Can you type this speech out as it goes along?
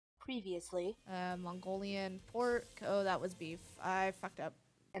Previously. Mongolian pork. Oh, that was beef. I fucked up.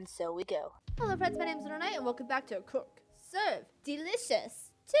 And so we go. Hello friends, my name is Lunernight and welcome back to Cook, Serve,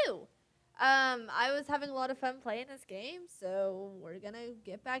 Delicious 2. I was having a lot of fun playing this game, so we're gonna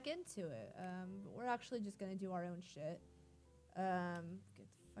get back into it. We're actually just gonna do our own shit. Get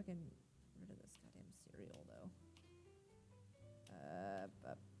fucking rid of this goddamn cereal though.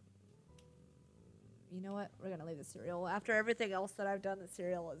 But you know what? We're gonna leave the cereal. After everything else that I've done, the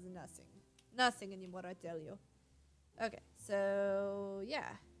cereal is nothing. Nothing anymore, I tell you. Okay, so yeah.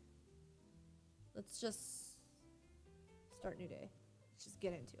 Let's just start new day. Let's just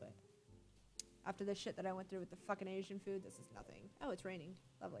get into it. After the shit that I went through with the fucking Asian food, this is nothing. Oh, it's raining.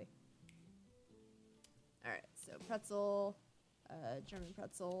 Lovely. Alright, so pretzel, German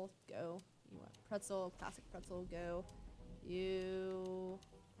pretzel, go. You want pretzel, classic pretzel, go. You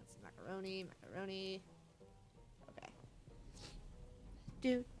want some macaroni, okay.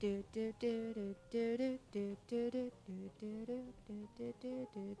 Do do do do do do do do do do do do do do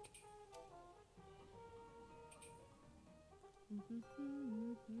do.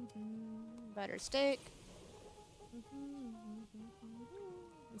 Butter steak.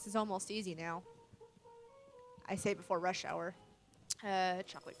 This is almost easy now. I say before rush hour.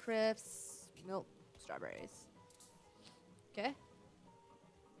 Chocolate crisps, milk, strawberries. Okay.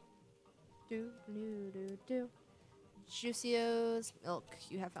 Do do do do. Juicios, milk.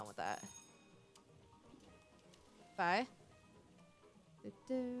 You have fun with that. Bye.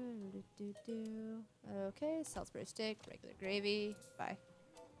 Okay, Salisbury steak, regular gravy. Bye.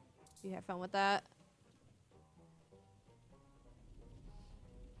 You have fun with that.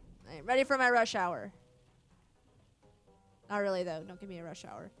 I'm ready for my rush hour. Not really though. Don't give me a rush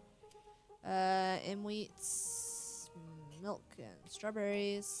hour. And wheats, milk, and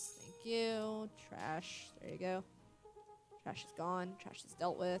strawberries. Thank you. Trash. There you go. Trash is gone. Trash is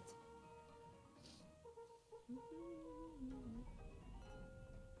dealt with.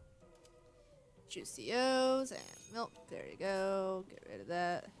 Juicios and milk. There you go. Get rid of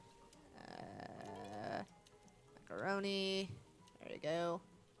that. Macaroni. There you go.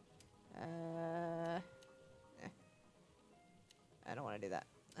 I don't want to do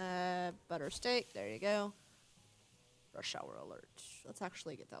that. Butter steak. There you go. Rush hour alert. Let's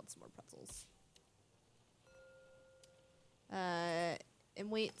actually get down some more pretzels. And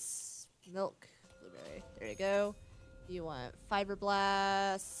wheats, milk, blueberry. There you go. You want fiber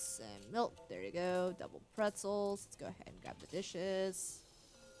blasts and milk. There you go. Double pretzels. Let's go ahead and grab the dishes.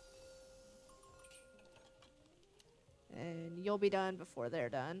 And you'll be done before they're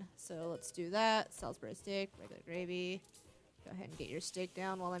done. So let's do that. Salisbury steak, regular gravy. Go ahead and get your steak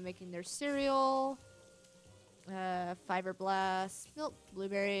down while I'm making their cereal. Fiber blast, milk,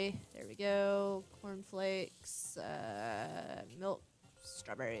 blueberry. There we go. Cornflakes, milk,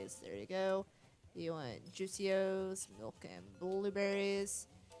 strawberries. There you go. You want Juicios, milk, and blueberries.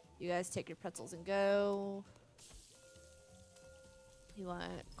 You guys take your pretzels and go. You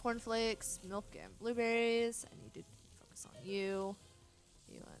want cornflakes, milk, and blueberries. I need to focus on you.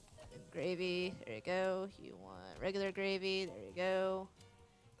 You want gravy. There you go. You want regular gravy. There you go.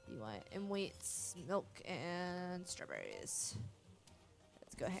 You want wheats, milk, and strawberries.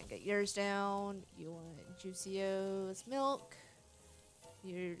 Let's go ahead and get yours down. You want Juicios, milk.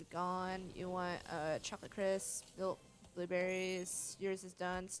 You're gone. You want chocolate crisp, milk, blueberries. Yours is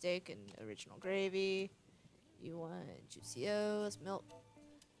done. Steak and original gravy. You want Juicios, milk.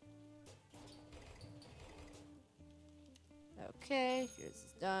 Okay, yours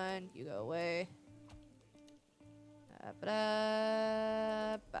is done. You go away.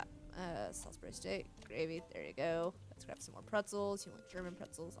 Salisbury steak, gravy. There you go. Let's grab some more pretzels. You want German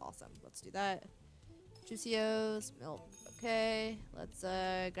pretzels? Awesome. Let's do that. Juicios, milk. Okay, let's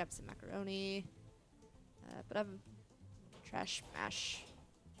grab some macaroni. Trash mash.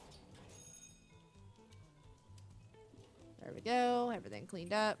 There we go. Everything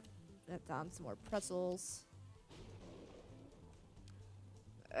cleaned up. Got down some more pretzels.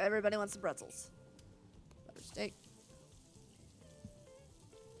 Everybody wants some pretzels. Butter steak.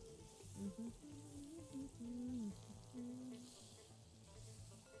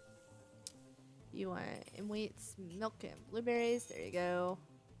 You want wheats, milk, and blueberries. There you go.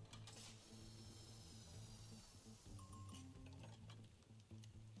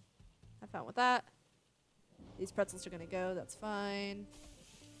 Have fun with that. These pretzels are gonna go. That's fine.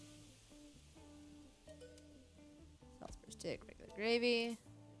 Salisbury steak, regular gravy.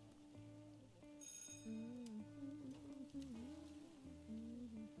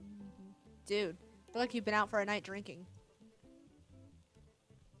 Dude, I feel like you've been out for a night drinking.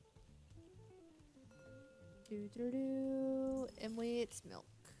 And wheats, milk.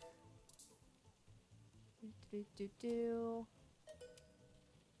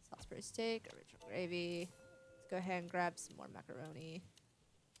 Salisbury steak, original gravy. Let's go ahead and grab some more macaroni.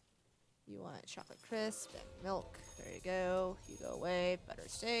 You want chocolate crisp and milk. There you go. You go away. Butter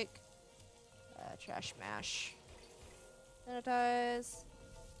steak. Trash mash. Sanitize.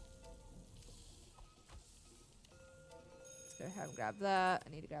 Let's go ahead and grab that. I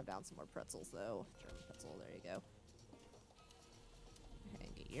need to grab down some more pretzels though. German pretzel. There you go. Go ahead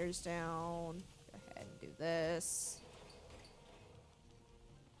and get yours down. Go ahead and do this.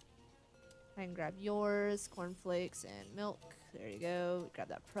 I can grab yours, cornflakes and milk. There you go. Grab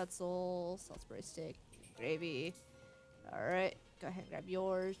that pretzel, Salisbury steak, gravy. Alright, go ahead and grab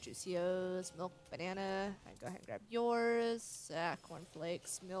yours, Juicy O's, milk, banana. And go ahead and grab yours,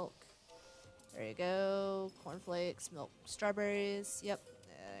 cornflakes, milk. There you go. Cornflakes, milk, strawberries. Yep.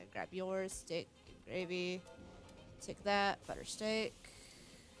 Grab yours, steak, and gravy. Take that, butter steak.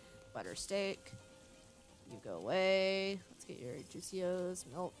 Butter steak. You go away. Let's get your Juicy O's,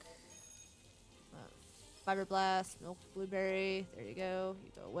 milk. Fiber blast, milk, blueberry. There you go.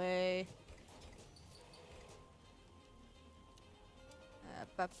 You go away.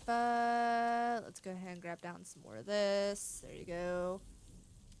 Let's go ahead and grab down some more of this. There you go.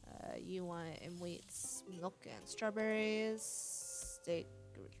 You want M wheats, milk, and strawberries. Steak,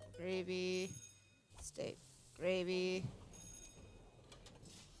 original gravy. Steak, gravy.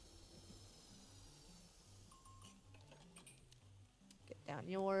 Get down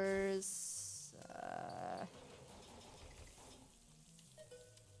yours.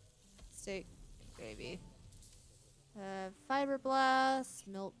 Steak, gravy. Fiber blast,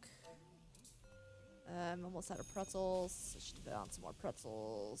 milk. I'm almost out of pretzels. I should put on some more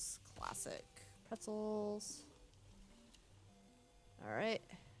pretzels. Classic pretzels. Alright.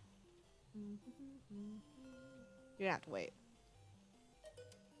 You're gonna have to wait.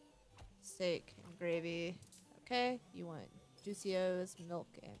 Steak and gravy. Okay, you want Juicy O's, milk,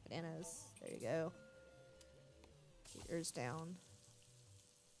 and bananas. There you go. Get yours down.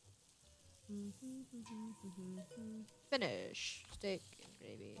 Finish. Steak and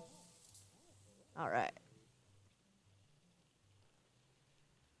gravy. Alright.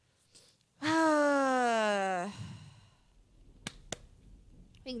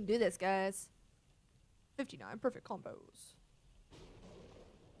 We can do this, guys. 59 perfect combos.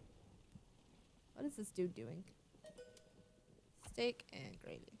 What is this dude doing? Steak and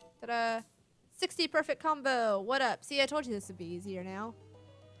gravy. Ta-da! 60 perfect combo. What up? See, I told you this would be easier now.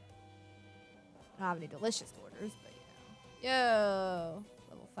 I don't have any delicious orders, but you know. Yo!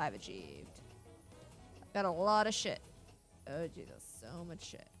 Level 5 achieved. I've got a lot of shit. Oh, Jesus. So much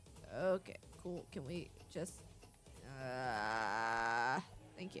shit. Okay, cool. Can we just...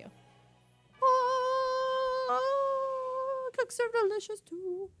 thank you. Oh, cooks are delicious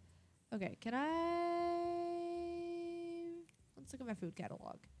too. Okay, can I... Let's look at my food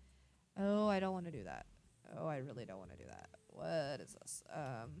catalog. Oh, I don't want to do that. Oh, I really don't want to do that. What is this?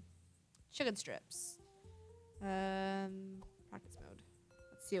 Chicken strips. Practice mode.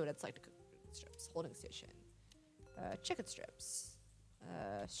 Let's see what it's like to cook chicken strips. Holding station. Chicken strips.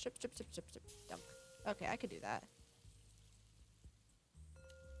 Strip. Dunk. Okay, I could do that.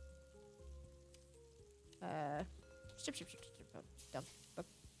 Strip. Dunk.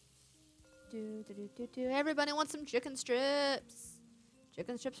 Do. Everybody wants some chicken strips.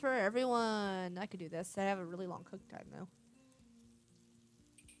 Chicken strips for everyone. I could do this. I have a really long cook time though.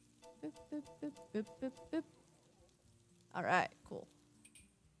 Boop. Alright, cool.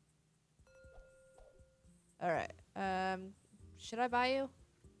 Alright. Should I buy you?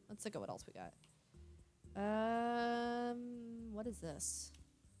 Let's look at what else we got. What is this?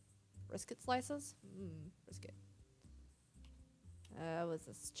 Brisket slices? Brisket. What's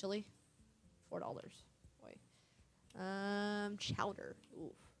this? Chili? $4. Wait. Chowder.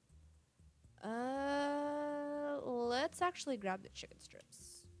 Oof. Let's actually grab the chicken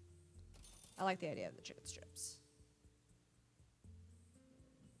strips. I like the idea of the chicken strips.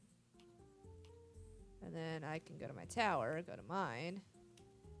 And then I can go to my tower, go to mine,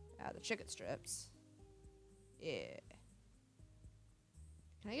 add the chicken strips. Yeah.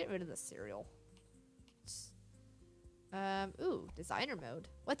 Can I get rid of the cereal? Ooh, designer mode.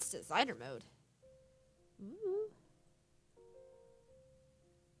 What's designer mode? Ooh.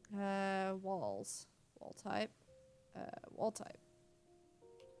 Walls. Wall type. Wall type.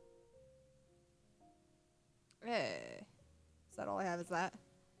 Hey. Is that all I have is that?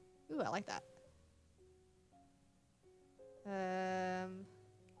 Ooh, I like that.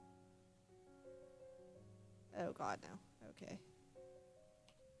 Oh god, no. Okay.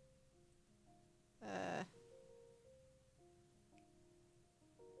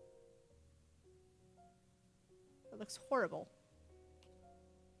 That looks horrible.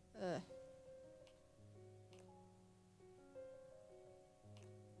 Ugh.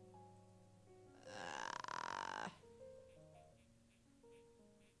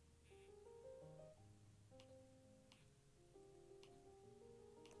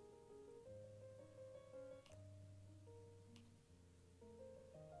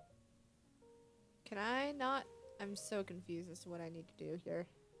 Can I not? I'm so confused as to what I need to do here.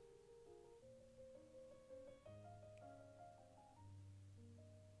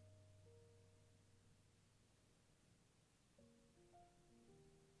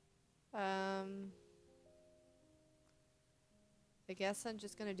 I guess I'm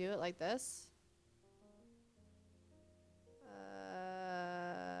just gonna do it like this.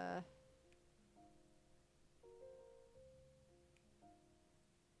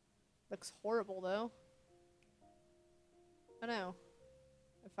 Looks horrible though. Oh no.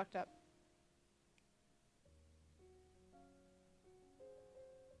 I fucked up.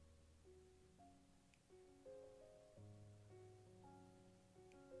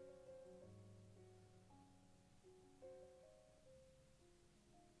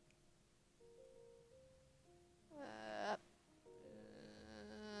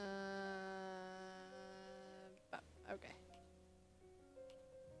 Okay.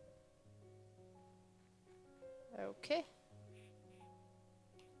 Okay.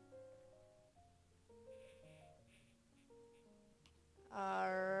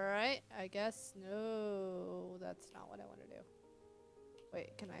 Alright, I guess no, that's not what I want to do.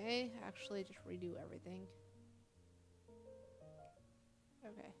 Wait, can I actually just redo everything?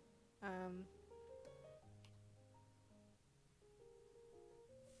 Okay.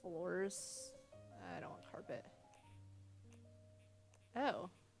 Floors. I don't want carpet. Oh,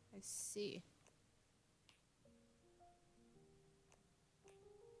 I see.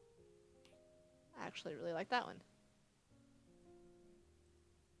 I actually really like that one.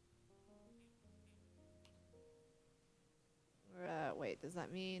 Wait, does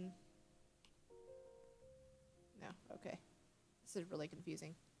that mean... No, okay. This is really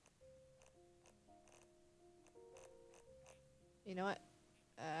confusing. You know what?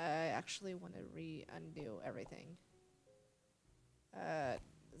 I actually want to undo everything.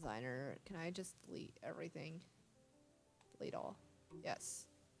 Designer, can I just delete everything? Delete all. Yes.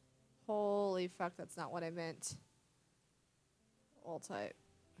 Holy fuck, that's not what I meant. All type.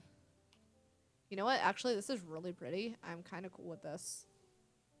 You know what? Actually, this is really pretty. I'm kind of cool with this.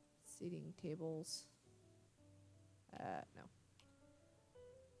 Seating tables. No.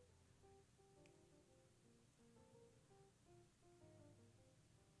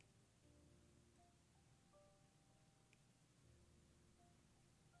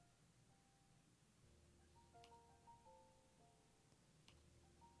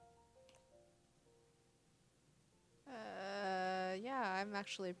 Yeah, I'm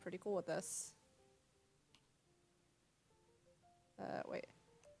actually pretty cool with this. Wait.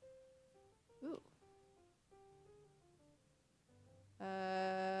 Ooh.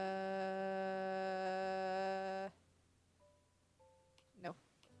 No.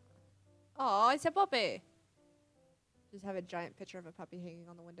 Oh, it's a puppy. Just have a giant picture of a puppy hanging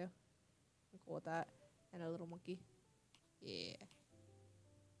on the window. I'm cool with that. And a little monkey. Yeah.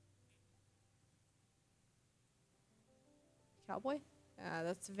 Cowboy?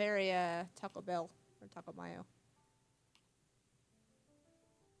 That's very, Taco Bell or Taco Mayo.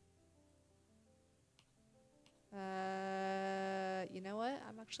 You know what?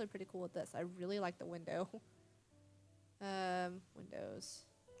 I'm actually pretty cool with this. I really like the window. Windows.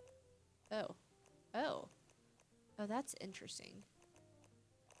 Oh. Oh. Oh, that's interesting.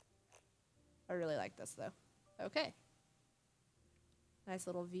 I really like this, though. Okay. Nice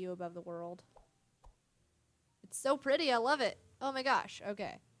little view above the world. It's so pretty. I love it. Oh my gosh.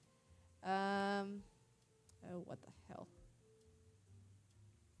 Okay. Oh, what the hell?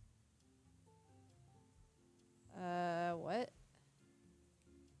 What?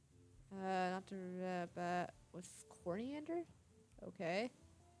 Not to with coriander? Okay.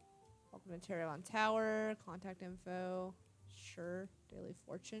 Welcome to Terragon Tower. Contact info. Sure. Daily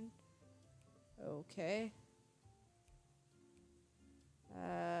fortune. Okay.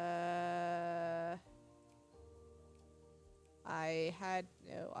 I had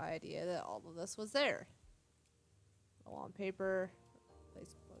no idea that all of this was there. All on paper.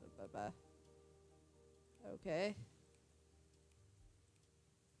 Place. Blah, blah, blah, blah. Okay.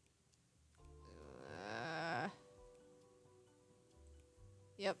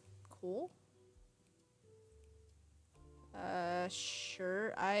 Yep. Cool.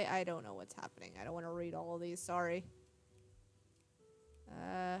 Sure. I don't know what's happening. I don't want to read all of these. Sorry.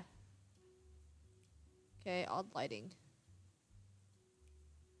 Okay, odd lighting.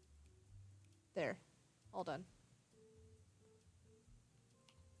 There. All done.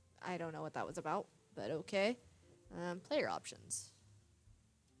 I don't know what that was about, but okay. Player options.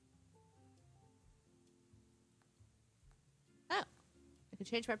 Oh. I can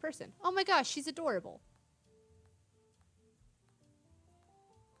change my person. Oh my gosh, she's adorable.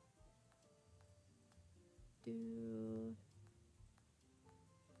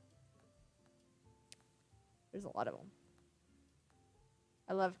 There's a lot of them.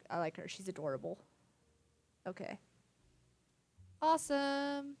 I like her. She's adorable. Okay.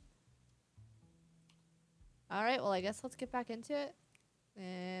 Awesome. Alright, well I guess let's get back into it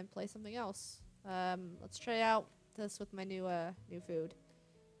and play something else. Let's try out this with my new food.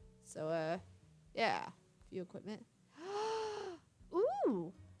 So yeah. View equipment.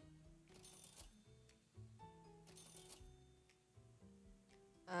 Ooh.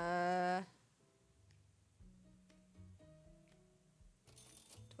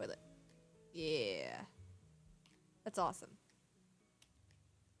 Toilet. Yeah. That's awesome.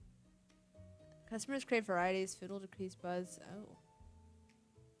 Customers crave varieties. Food will decrease buzz. Oh.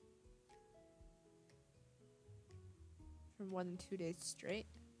 For more than 2 days straight.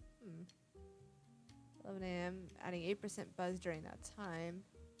 11 a.m. Adding 8% buzz during that time.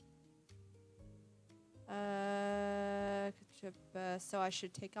 So I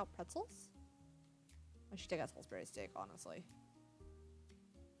should take out pretzels? I should take out Salisbury steak, honestly.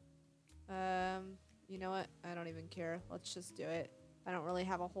 You know what? I don't even care. Let's just do it. I don't really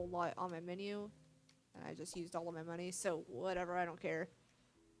have a whole lot on my menu. And I just used all of my money, so whatever, I don't care.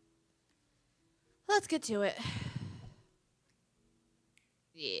 Let's get to it.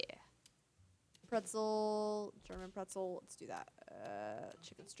 Yeah. Pretzel, German pretzel, let's do that.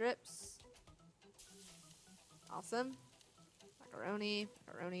 Chicken strips. Awesome. Macaroni.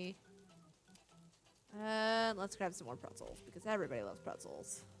 Let's grab some more pretzels, because everybody loves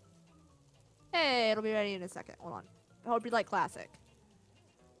pretzels. Hey, it'll be ready in a second. Hold on. I hope you like classic.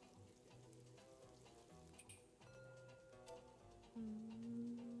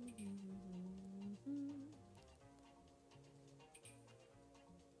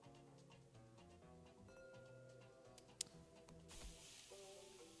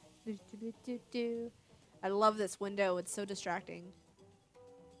 I love this window. It's so distracting.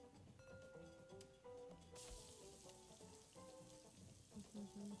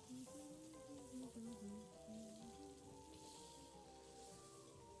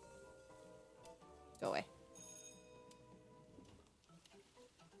 Go away.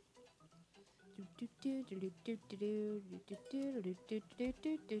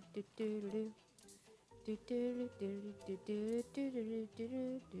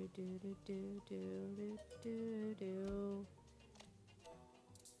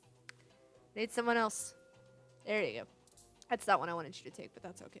 Need someone else. There you go. That's that one I wanted you to take, but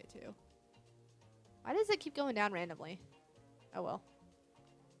that's okay too. Why does it keep going down randomly? Oh well.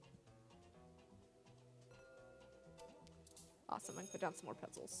 Awesome, I can put down some more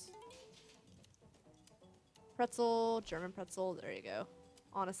pretzels. Pretzel, German pretzel, there you go.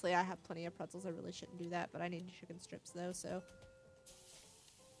 Honestly, I have plenty of pretzels. I really shouldn't do that, but I need chicken strips though, so.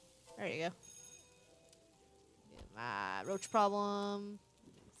 There you go. My roach problem.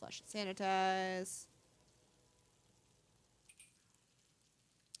 Flush and sanitize.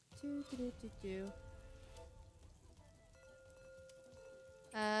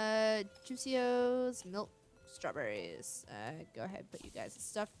 Juicios, milk, strawberries. Go ahead, put you guys'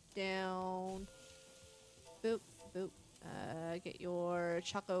 stuff down. Boop, boop. Get your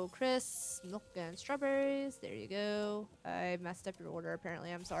Choco Crisp, milk and strawberries. There you go. I messed up your order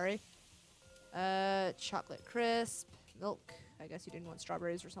apparently, I'm sorry. Chocolate Crisp, milk. I guess you didn't want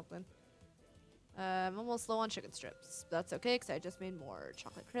strawberries or something. I'm almost low on chicken strips. That's okay, because I just made more.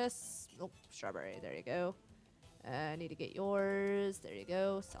 Chocolate Crisp, milk, strawberry. There you go. I need to get yours. There you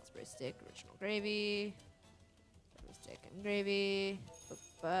go. Salisbury steak, original gravy. Salisbury steak and gravy.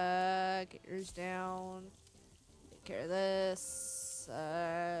 Get yours down. Take care of this.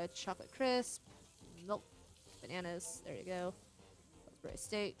 Chocolate Crisp, milk, bananas. There you go. Salisbury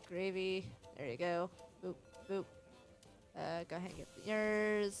steak, gravy. There you go. Boop, boop. Go ahead and get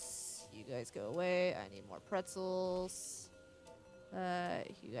yours. You guys go away. I need more pretzels.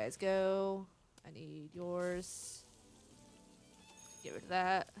 You guys go. I need yours. Get rid of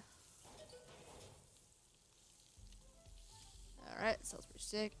that. Alright, Salisbury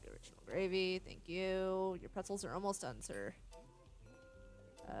steak, original gravy. Thank you. Your pretzels are almost done, sir.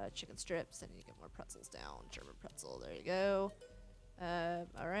 Chicken strips. I need to get more pretzels down. German pretzel. There you go.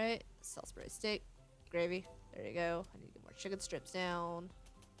 Alright. Salisbury steak, gravy. There you go. I need to get more chicken strips down.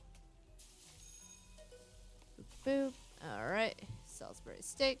 boop. Alright. Salisbury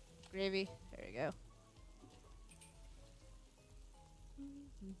steak, gravy. There you go.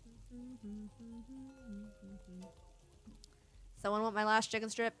 Someone want my last chicken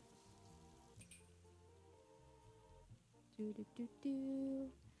strip? Do do do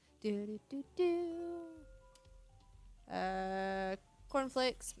do. Do do do do.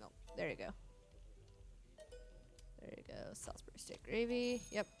 Cornflakes, milk. There you go. There you go. Salisbury steak gravy.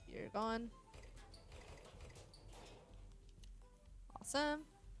 Yep, you're gone. Awesome.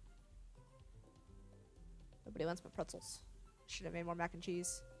 Nobody wants my pretzels. Should have made more mac and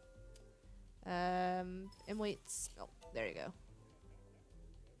cheese. And weights. Oh, there you go.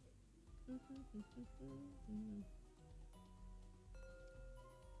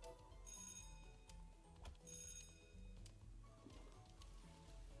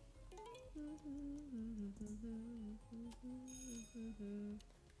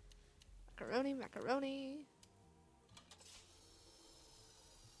 Macaroni, macaroni.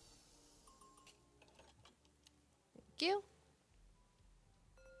 Thank you.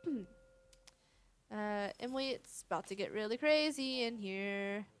 Emily, it's about to get really crazy in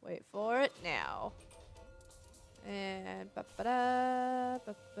here. Wait for it now. And ba-ba-da,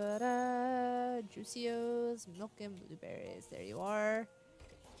 ba-ba-da, Juicios, milk and blueberries. There you are.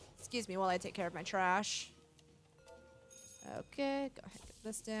 Excuse me while I take care of my trash. Okay, go ahead and get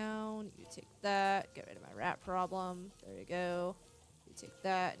this down. You take that. Get rid of my rat problem. There you go. You take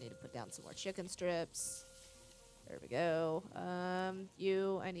that. I need to put down some more chicken strips. There we go.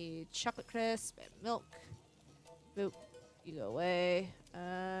 I need chocolate crisp and milk. Boop. You go away.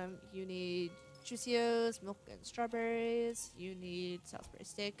 You need Juicios, milk and strawberries. You need Salisbury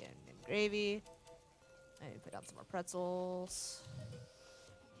steak and gravy. I need to put down some more pretzels.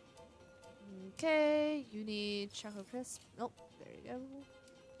 Okay, you need chocolate crisp. Nope, there you go.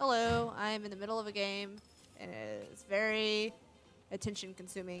 Hello, I'm in the middle of a game, and it is very attention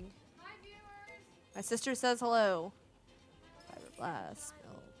consuming. Hi, viewers. My sister says hello. Fiberglass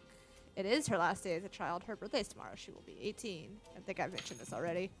milk. It is her last day as a child. Her birthday's tomorrow. She will be 18. I think I've mentioned this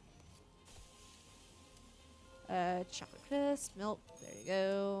already. Chocolate crisp, milk. There you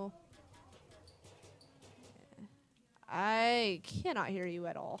go. Yeah. I cannot hear you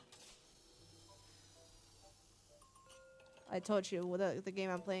at all. I told you the game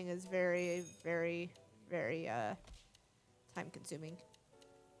I'm playing is very, very, very time consuming.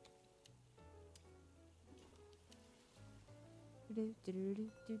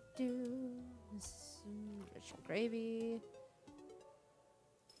 Ritual gravy.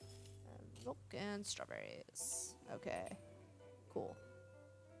 Milk and strawberries. Okay. Cool.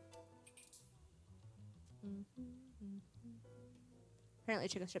 Apparently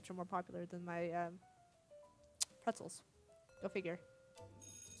chicken strips are more popular than my pretzels. Go figure.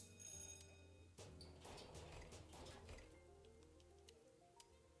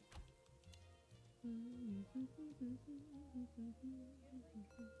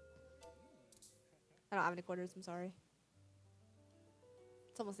 I don't have any quarters, I'm sorry.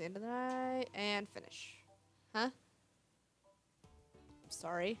 It's almost the end of the night. And finish. Huh? I'm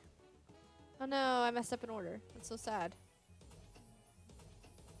sorry. Oh no, I messed up an order. That's so sad.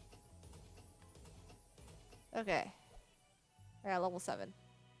 Okay. We're at level 7.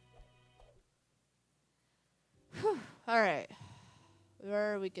 Whew. Alright.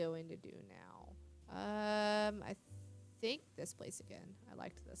 Where are we going to do now? I think this place again. I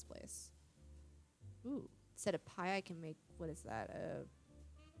liked this place. Ooh. Instead of pie, I can make, what is that?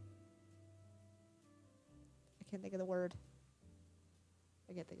 I can't think of the word.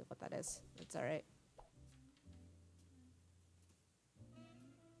 I can't think of what that is. It's alright.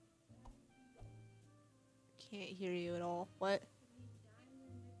 Can't hear you at all. What?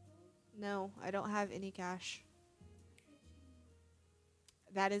 No, I don't have any cash.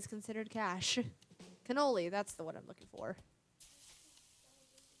 That is considered cash. Cannoli, that's the one I'm looking for.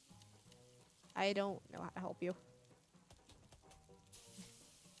 I don't know how to help you.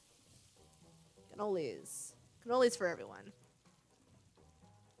 Cannolis. Cannolis for everyone.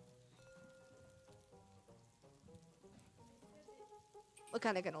 What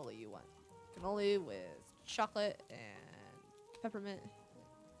kind of cannoli you want? Cannoli with chocolate and peppermint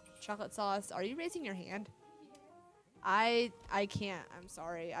chocolate sauce. Are you raising your hand? I can't. I'm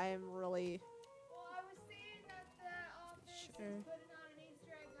sorry. I am really. Well, I was seeing that the office is Sure. putting on an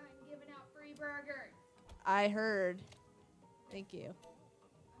Easter egg hunt and giving out free burgers. I heard. Thank you. I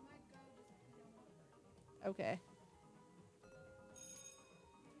might go just because I want a burger. Okay.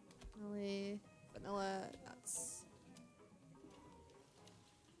 Cannoli, vanilla, nuts.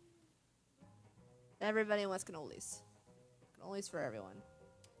 Everybody wants cannolis. Cannolis for everyone.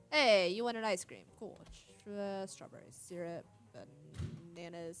 Hey, you wanted ice cream. Cool. strawberry syrup,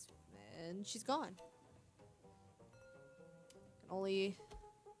 bananas, and she's gone. Cannoli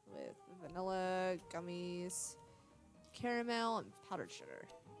with vanilla, gummies, caramel, and powdered sugar.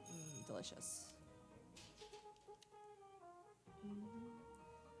 Delicious.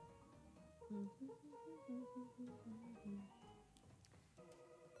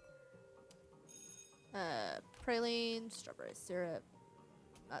 Praline, strawberry syrup,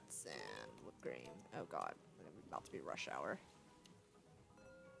 nuts, and whipped cream. Oh god, I'm about to be rush hour.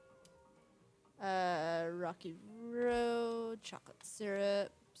 Rocky Road, chocolate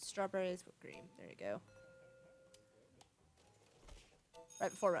syrup, strawberries, whipped cream. There you go. Right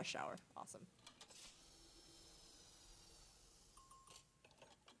before rush hour. Awesome.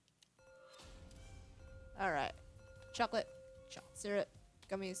 Alright. Chocolate syrup,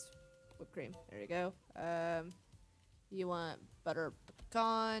 gummies, whipped cream. There you go. You want butter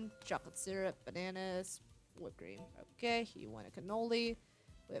pecan, chocolate syrup, bananas, whipped cream. Okay. You want a cannoli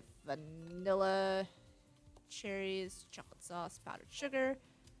with vanilla, cherries, chocolate sauce, powdered sugar.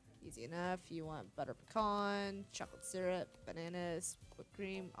 Easy enough. You want butter pecan, chocolate syrup, bananas, whipped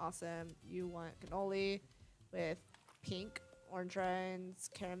cream. Awesome. You want cannoli with pink, orange rinds,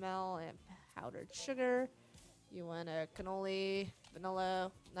 caramel, and powdered sugar. You want a cannoli,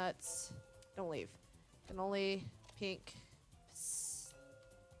 vanilla, nuts. Don't leave. Cannoli, pink,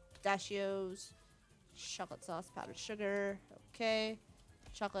 pistachios, chocolate sauce, powdered sugar. Okay.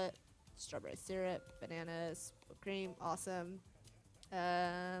 Chocolate, strawberry syrup, bananas, whipped cream. Awesome.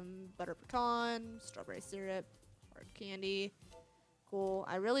 Butter pecan, strawberry syrup, hard candy. Cool.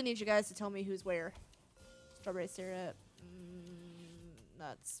 I really need you guys to tell me who's where. Strawberry syrup,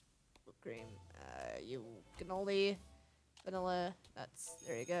 nuts, whipped cream. You cannoli, vanilla, nuts.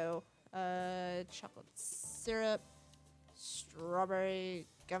 There you go. Chocolate syrup, strawberry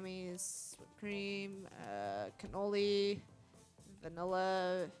gummies, whipped cream, cannoli,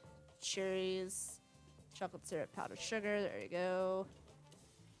 vanilla, cherries, chocolate syrup, powdered sugar. There you go.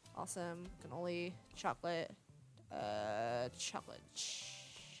 Awesome. Cannoli, chocolate, chocolate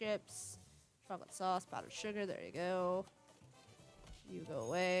chips, chocolate sauce, powdered sugar. There you go. You go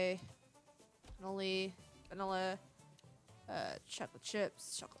away. Cannoli, vanilla, chocolate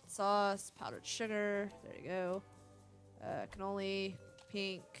chips, chocolate sauce, powdered sugar. There you go. Cannoli,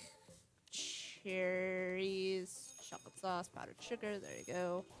 pink, cherries, chocolate sauce, powdered sugar. There you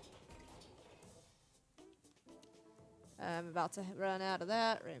go. I'm about to run out of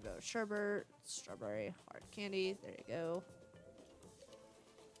that. Rainbow sherbet, strawberry hard candy. There you go.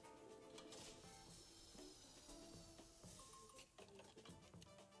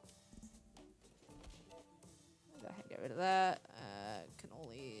 Go ahead and get rid of that.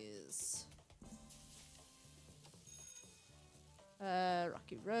 Cannolis.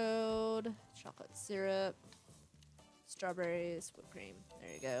 Rocky Road, chocolate syrup, strawberries, whipped cream.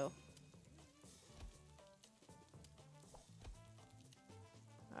 There you go.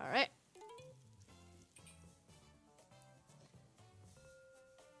 Alright.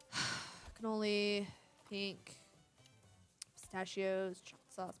 Cannoli, pink, pistachios,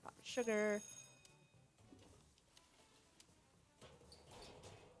 chocolate sauce, powdered sugar.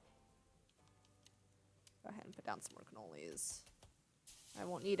 Go ahead and put down some more cannolis. I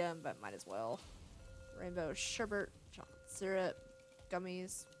won't need them, but might as well. Rainbow sherbet, chocolate syrup,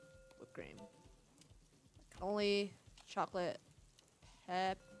 gummies, whipped cream. Cannoli, chocolate,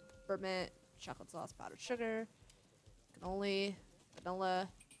 peppermint, chocolate sauce, powdered sugar, cannoli, vanilla,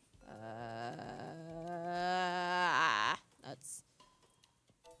 nuts.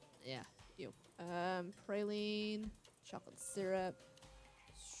 Yeah, you. Praline, chocolate syrup,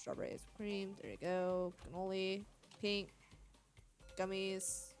 strawberries, cream. There you go. Cannoli, pink,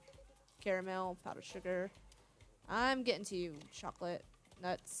 gummies, caramel, powdered sugar. I'm getting to you. Chocolate,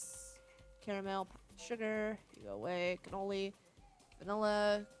 nuts, caramel, powdered sugar. You go away. Cannoli,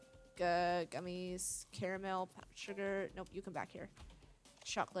 vanilla, gummies, caramel, powdered sugar. Nope, you come back here.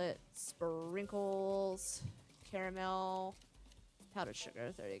 Chocolate, sprinkles, caramel, powdered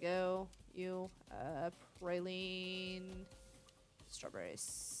sugar. There you go. You, praline, strawberry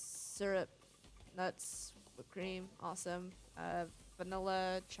syrup, nuts, whipped cream. Awesome.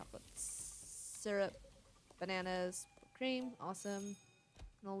 Vanilla, chocolate syrup, bananas, whipped cream. Awesome.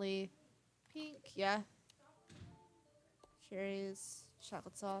 Cannoli, pink. Yeah. Cherries,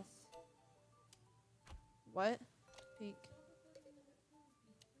 chocolate sauce. What? Pink.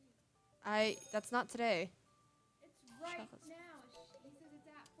 That's not today. It's right Chocolate. now. He says it's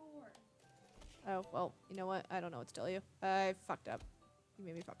at 4. Oh, well, you know what? I don't know what to tell you. I fucked up. You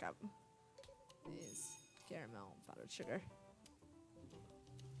made me fuck up. These caramel powdered sugar.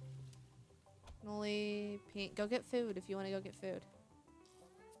 Cannoli, paint. Go get food if you want to go get food.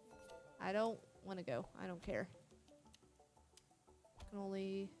 I don't want to go. I don't care.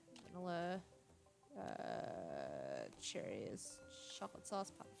 Cannoli, vanilla, cherries, chocolate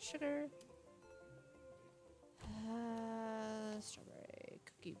sauce, powdered sugar, strawberry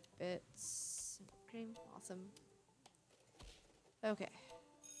cookie bits, cream. Awesome. Okay.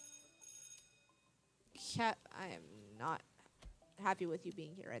 Cat, I am not happy with you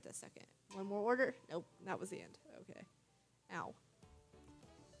being here right this second. One more order? Nope, that was the end. Okay. Ow.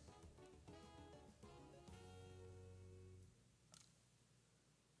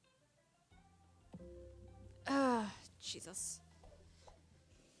 Ah, Jesus.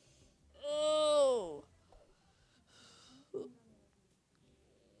 Oh.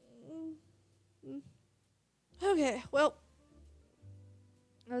 Okay, well,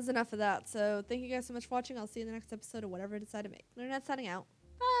 that was enough of that. So thank you guys so much for watching. I'll see you in the next episode of whatever I decide to make. Lunernight signing out.